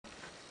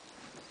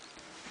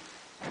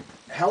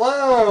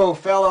Hello,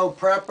 fellow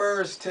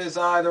preppers. 'Tis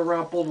I, the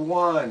Rumpled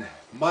One.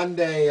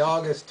 Monday,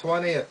 August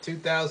 20th,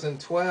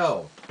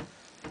 2012.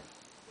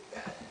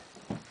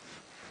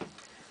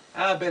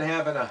 I've been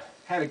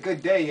had a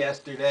good day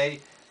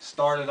yesterday.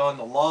 Started on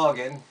the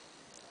logging,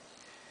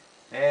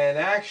 and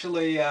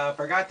actually,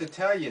 forgot to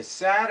tell you,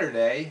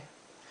 Saturday,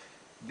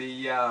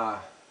 the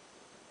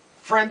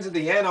friends of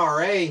the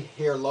NRA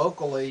here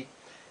locally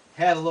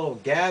had a little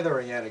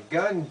gathering at a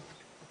gun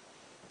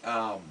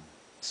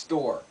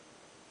store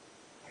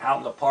out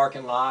in the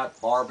parking lot,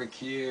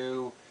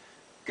 barbecue,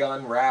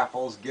 gun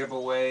raffles,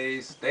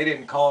 giveaways. They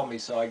didn't call me,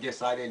 so I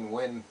guess I didn't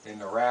win in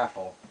the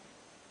raffle.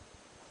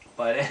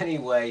 But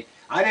anyway,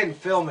 I didn't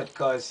film it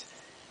because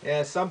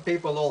some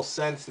people are a little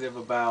sensitive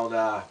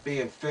about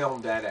being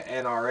filmed at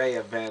an NRA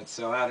event,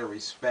 so out of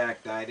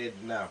respect, I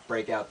didn't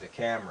break out the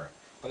camera.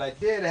 But I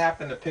did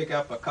happen to pick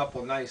up a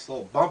couple nice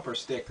little bumper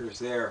stickers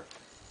there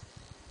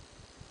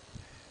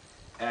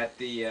at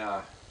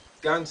the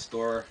gun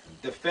store.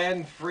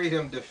 Defend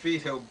freedom,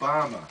 defeat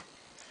Obama.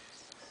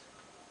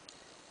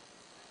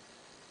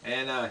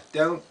 And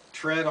don't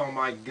tread on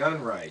my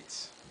gun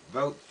rights.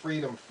 Vote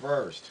freedom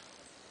first.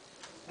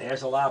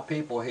 There's a lot of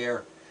people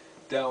here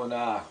don't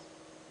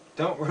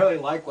really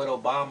like what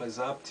Obama's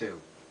up to.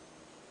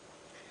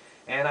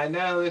 And I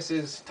know this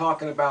is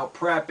talking about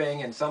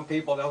prepping, and some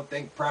people don't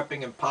think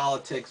prepping and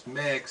politics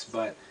mix,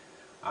 but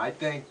I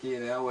think,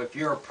 if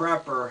you're a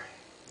prepper,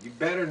 you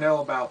better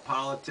know about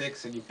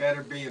politics and you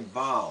better be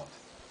involved.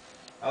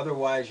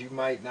 Otherwise, you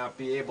might not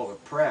be able to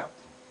prep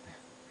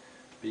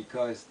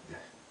because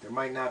there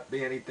might not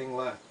be anything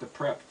left to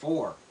prep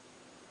for.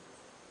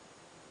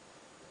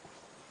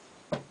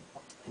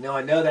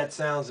 I know that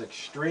sounds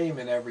extreme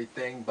and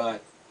everything,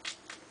 but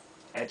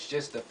it's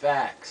just the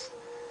facts.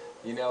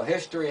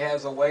 History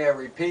has a way of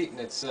repeating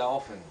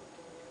itself, and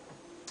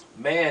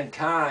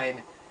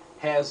mankind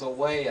has a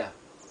way of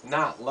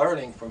not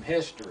learning from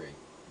history.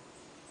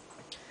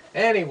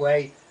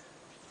 Anyway,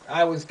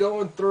 I was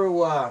going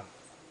through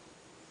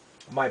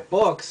my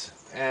books,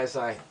 as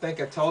I think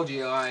I told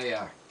you.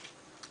 I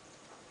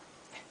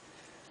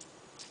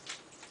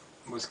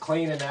was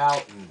cleaning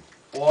out and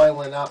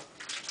oiling up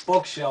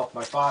bookshelf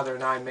my father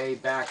and I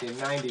made back in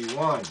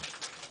 '91.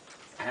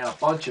 I had a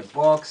bunch of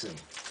books and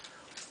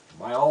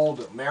my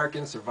old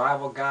American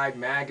Survival Guide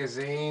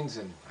magazines,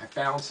 and I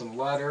found some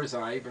letters,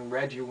 and I even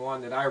read you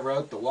one that I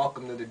wrote, the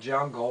Welcome to the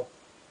Jungle.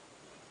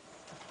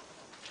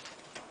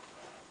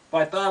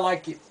 But I thought I'd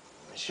like to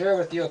share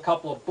with you a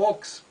couple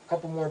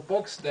more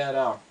books that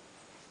I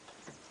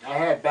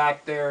had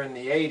back there in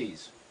the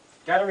 80s.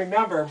 Got to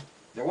remember,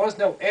 there was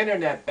no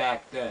internet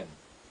back then.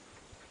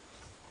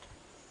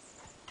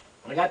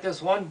 I got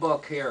this one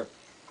book here,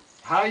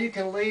 How You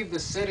Can Leave the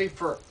City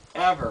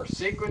Forever,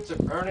 Secrets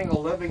of Earning a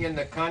Living in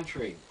the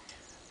Country,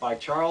 by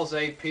Charles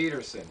A.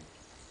 Peterson.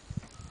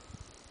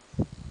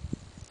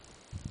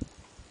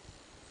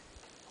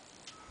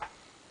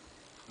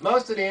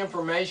 Most of the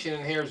information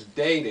in here is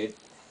dated.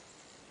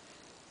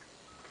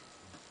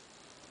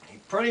 He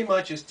pretty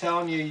much is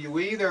telling you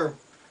either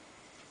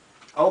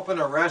open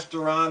a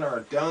restaurant or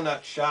a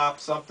donut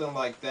shop, something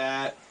like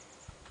that.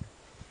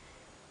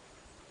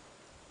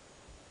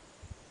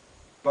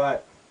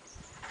 But,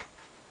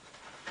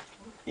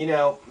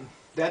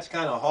 that's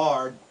kind of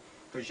hard,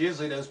 because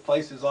usually those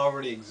places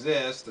already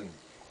exist,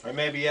 or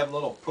maybe you have a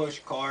little push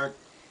cart,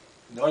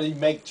 or you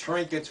make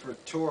trinkets for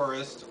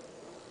tourists,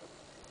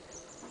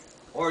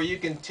 or you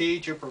can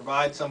teach or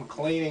provide some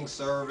cleaning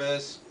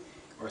service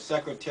or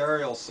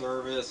secretarial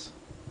service.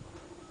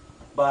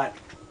 But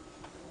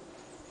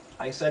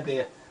like I said,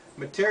 the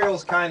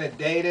material's kind of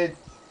dated,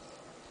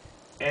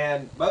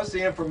 and most of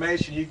the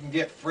information you can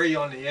get free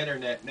on the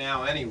internet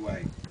now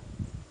anyway.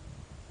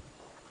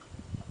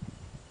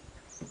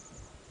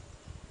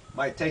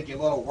 Might take you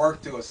a little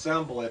work to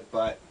assemble it,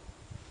 but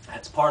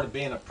that's part of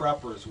being a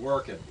prepper, is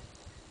working.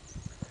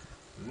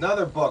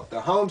 Another book,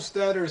 The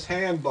Homesteader's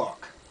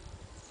Handbook,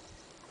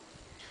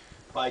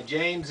 by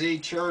James E.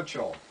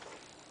 Churchill.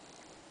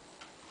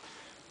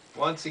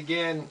 Once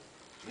again,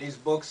 these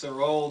books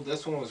are old.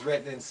 This one was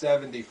written in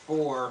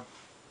 '74.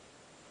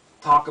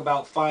 Talk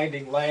about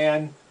finding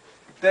land.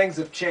 Things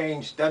have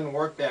changed. Doesn't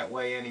work that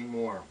way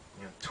anymore.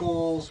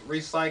 Tools,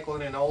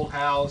 recycling an old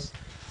house,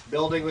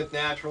 building with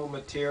natural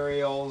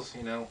materials,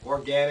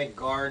 organic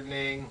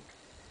gardening,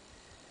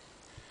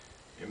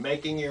 you're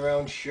making your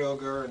own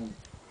sugar and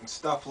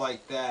stuff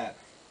like that.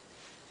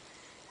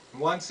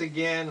 Once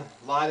again,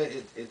 a lot of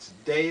it's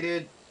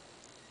dated,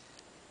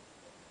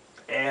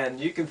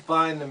 and you can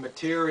find the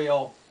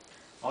material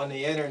on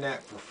the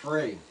internet for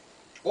free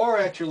or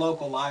at your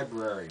local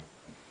library.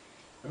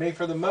 I mean,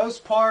 for the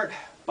most part,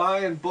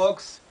 buying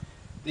books,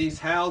 these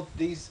kind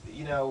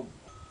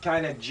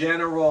of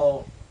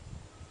general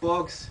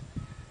books,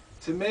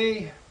 to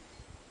me,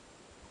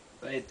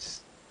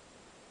 it's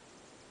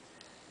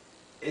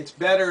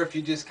better if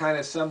you just kind of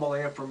assemble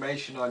the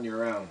information on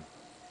your own.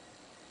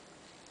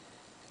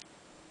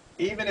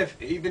 Even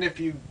if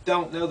you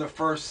don't know the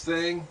first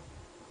thing,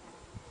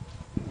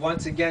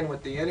 once again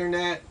with the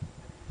internet,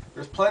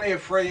 There's plenty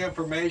of free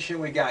information.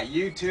 We got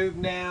YouTube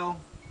now.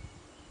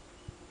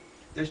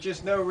 There's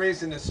just no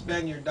reason to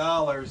spend your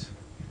dollars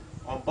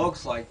on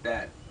books like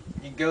that.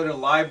 You can go to the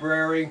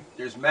library.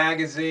 There's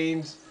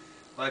magazines.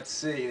 Let's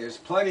see. There's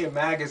plenty of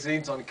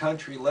magazines on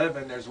country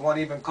living. There's one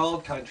even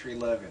called Country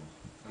Living.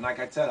 And like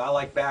I said, I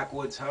like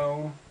Backwoods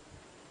Home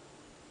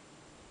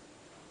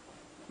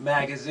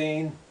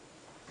magazine.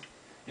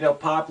 You know,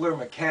 Popular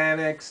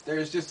Mechanics.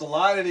 There's just a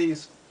lot of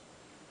these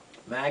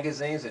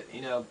magazines that,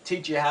 you know,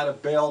 teach you how to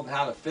build and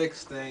how to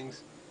fix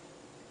things.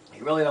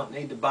 You really don't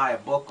need to buy a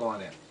book on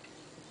it.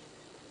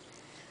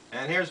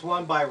 And here's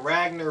one by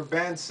Ragnar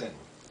Benson,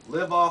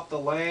 Live Off the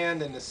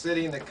Land in the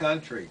City and the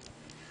Country.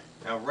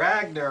 Now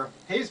Ragnar,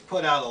 he's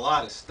put out a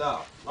lot of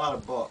stuff, a lot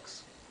of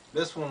books.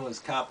 This one was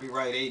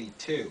copyright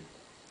 82.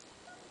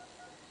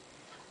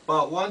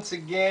 But once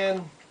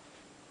again,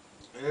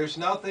 there's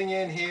nothing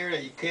in here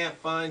that you can't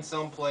find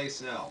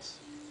someplace else.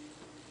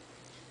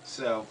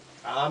 So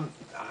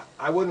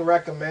I wouldn't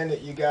recommend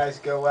that you guys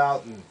go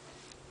out and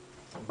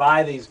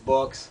buy these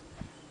books.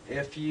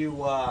 If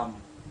you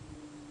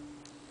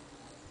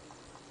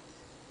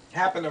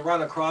happen to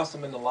run across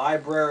them in the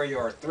library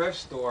or a thrift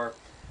store,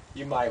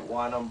 you might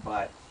want them,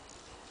 but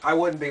I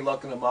wouldn't be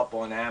looking them up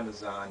on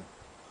Amazon.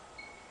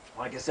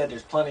 Like I said,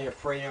 there's plenty of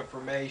free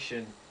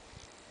information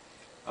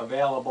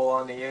available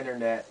on the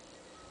internet.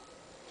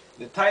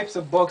 The types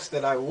of books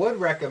that I would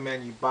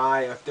recommend you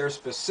buy, if they're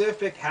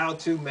specific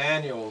how-to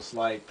manuals,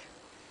 like,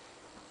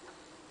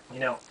 you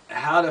know,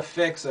 how to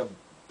fix a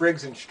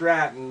Briggs &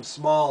 Stratton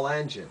small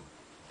engine.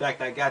 In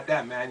fact, I got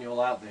that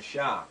manual out in the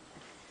shop.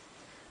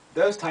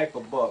 Those type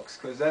of books,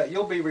 because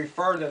you'll be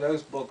referring to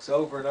those books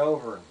over and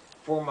over.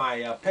 For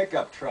my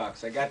pickup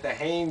trucks, I got the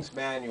Haynes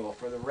manual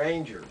for the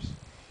Rangers,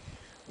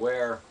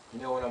 where,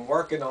 you know, when I'm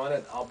working on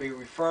it, I'll be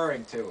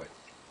referring to it.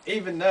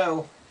 Even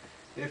though,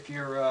 if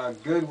you're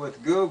good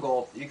with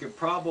Google, you could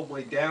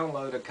probably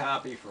download a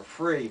copy for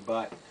free,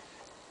 but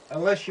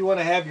unless you want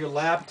to have your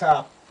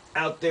laptop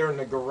out there in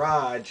the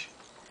garage,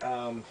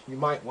 you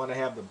might want to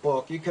have the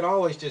book. You can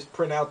always just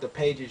print out the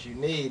pages you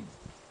need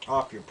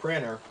off your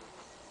printer.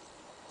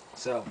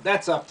 So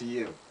that's up to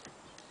you.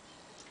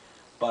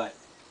 But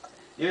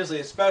usually,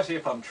 especially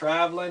if I'm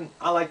traveling,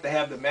 I like to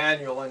have the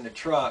manual in the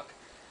truck,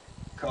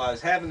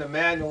 because having the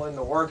manual in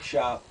the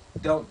workshop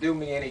don't do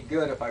me any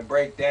good if I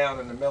break down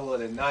in the middle of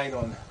the night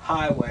on the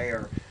highway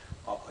or,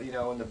 you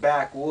know, in the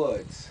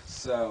backwoods.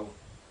 So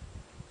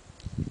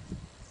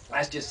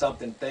that's just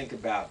something to think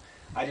about.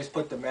 I just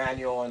put the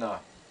manual in a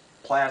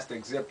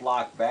plastic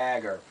Ziploc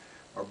bag or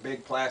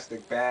big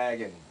plastic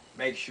bag and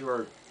make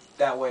sure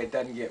that way it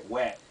doesn't get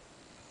wet.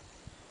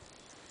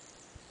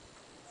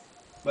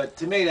 But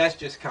to me, that's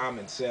just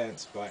common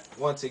sense. But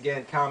once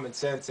again, common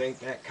sense ain't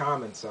that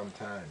common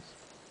sometimes.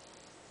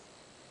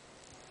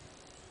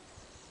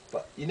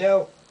 But, you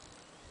know,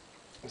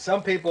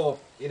 some people,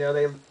 you know,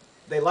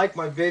 they like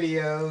my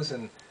videos,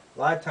 and a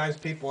lot of times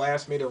people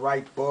ask me to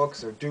write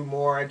books or do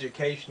more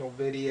educational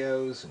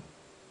videos. And,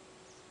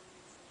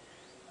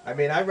 I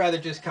mean, I'd rather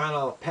just kind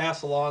of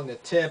pass along the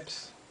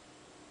tips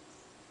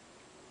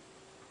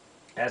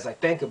as I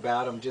think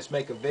about them, just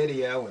make a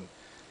video, and,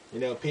 you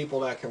know,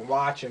 people that can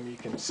watch them, you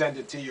can send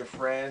it to your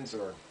friends,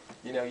 or,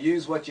 you know,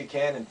 use what you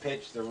can and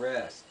pitch the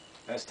rest.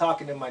 I was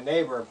talking to my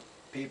neighbor,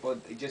 he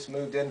just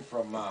moved in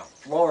from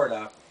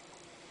Florida,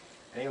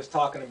 and he was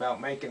talking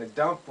about making a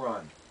dump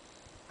run.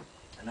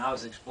 And I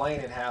was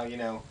explaining how, you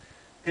know,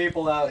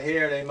 people out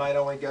here, they might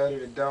only go to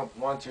the dump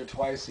once or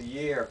twice a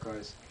year,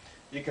 because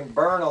you can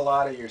burn a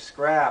lot of your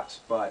scraps,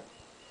 but,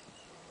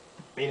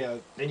 you know,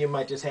 then you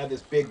might just have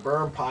this big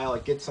burn pile.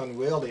 It gets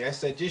unwieldy. I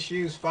said, just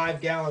use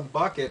 5-gallon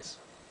buckets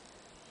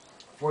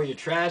for your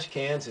trash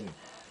cans, and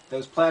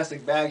those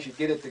plastic bags you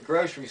get at the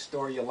grocery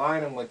store, you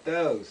line them with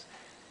those.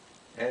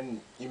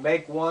 And you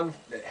make one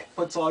that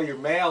puts all your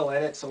mail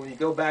in it, so when you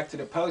go back to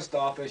the post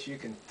office, you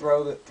can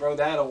throw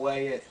that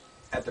away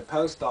at the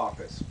post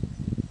office.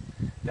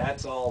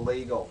 That's all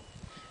legal.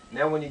 And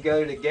then when you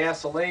go to the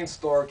gasoline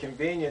store,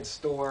 convenience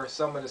store,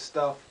 some of the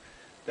stuff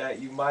that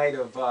you might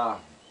have,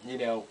 you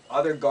know,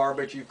 other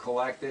garbage you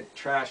collected,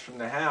 trash from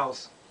the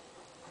house,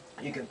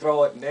 you can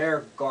throw it in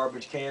their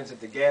garbage cans at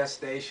the gas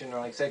station,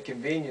 or like I said,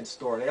 convenience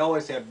store. They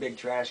always have big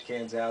trash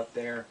cans out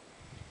there.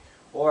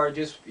 Or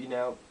just, you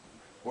know,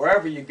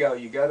 wherever you go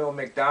to a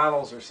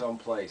McDonald's or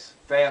someplace,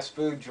 fast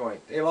food joint,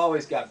 they've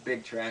always got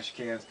big trash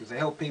cans because they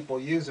help people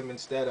use them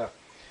instead of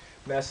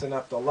messing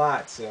up the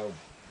lot. So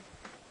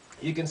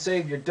you can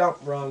save your dump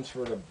runs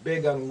for the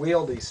big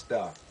unwieldy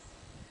stuff.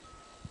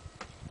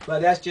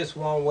 But that's just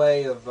one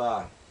way of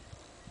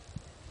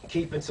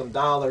keeping some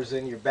dollars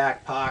in your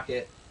back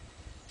pocket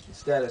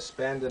instead of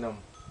spending them.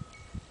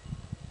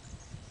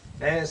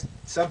 And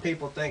some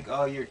people think,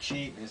 oh, you're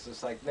cheating. It's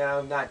just like, no,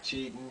 I'm not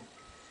cheating.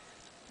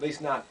 At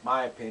least not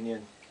my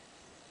opinion.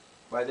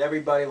 But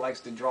everybody likes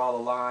to draw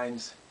the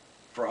lines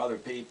for other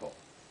people.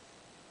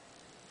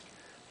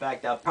 In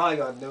fact, I'm probably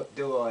going to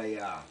do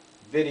a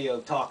video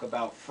talk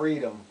about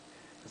freedom,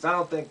 because I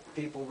don't think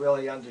people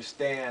really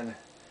understand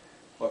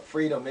what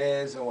freedom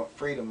is and what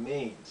freedom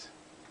means.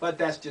 But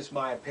that's just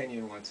my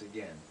opinion once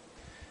again.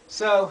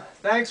 So,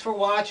 thanks for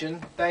watching.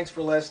 Thanks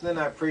for listening.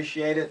 I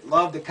appreciate it.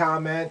 Love the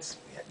comments.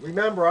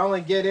 Remember, I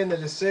only get into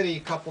the city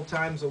a couple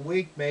times a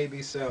week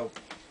maybe, so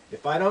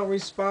if I don't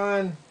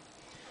respond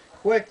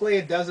quickly,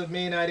 it doesn't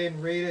mean I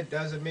didn't read it.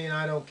 Doesn't mean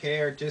I don't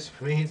care. It just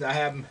means I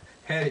haven't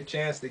had a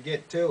chance to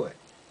get to it.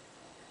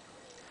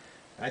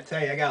 I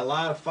tell you, I got a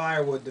lot of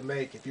firewood to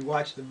make. If you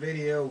watch the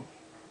video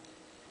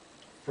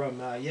from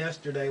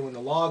yesterday when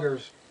the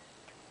loggers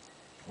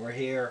were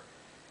here,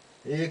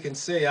 you can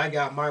see I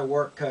got my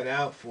work cut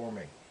out for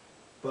me.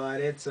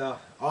 But it's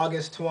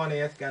August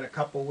 20th, got a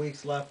couple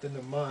weeks left in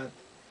the month.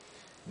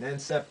 And then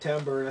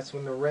September, that's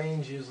when the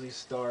rains usually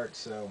start,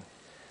 so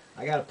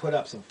I got to put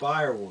up some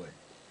firewood.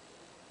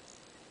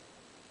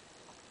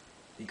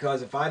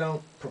 Because if I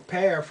don't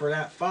prepare for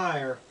that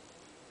fire,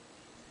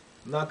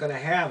 I'm not going to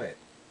have it.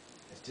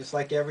 It's just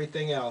like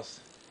everything else.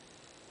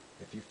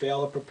 If you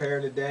fail to prepare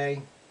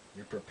today,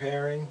 you're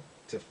preparing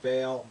to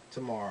fail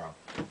tomorrow.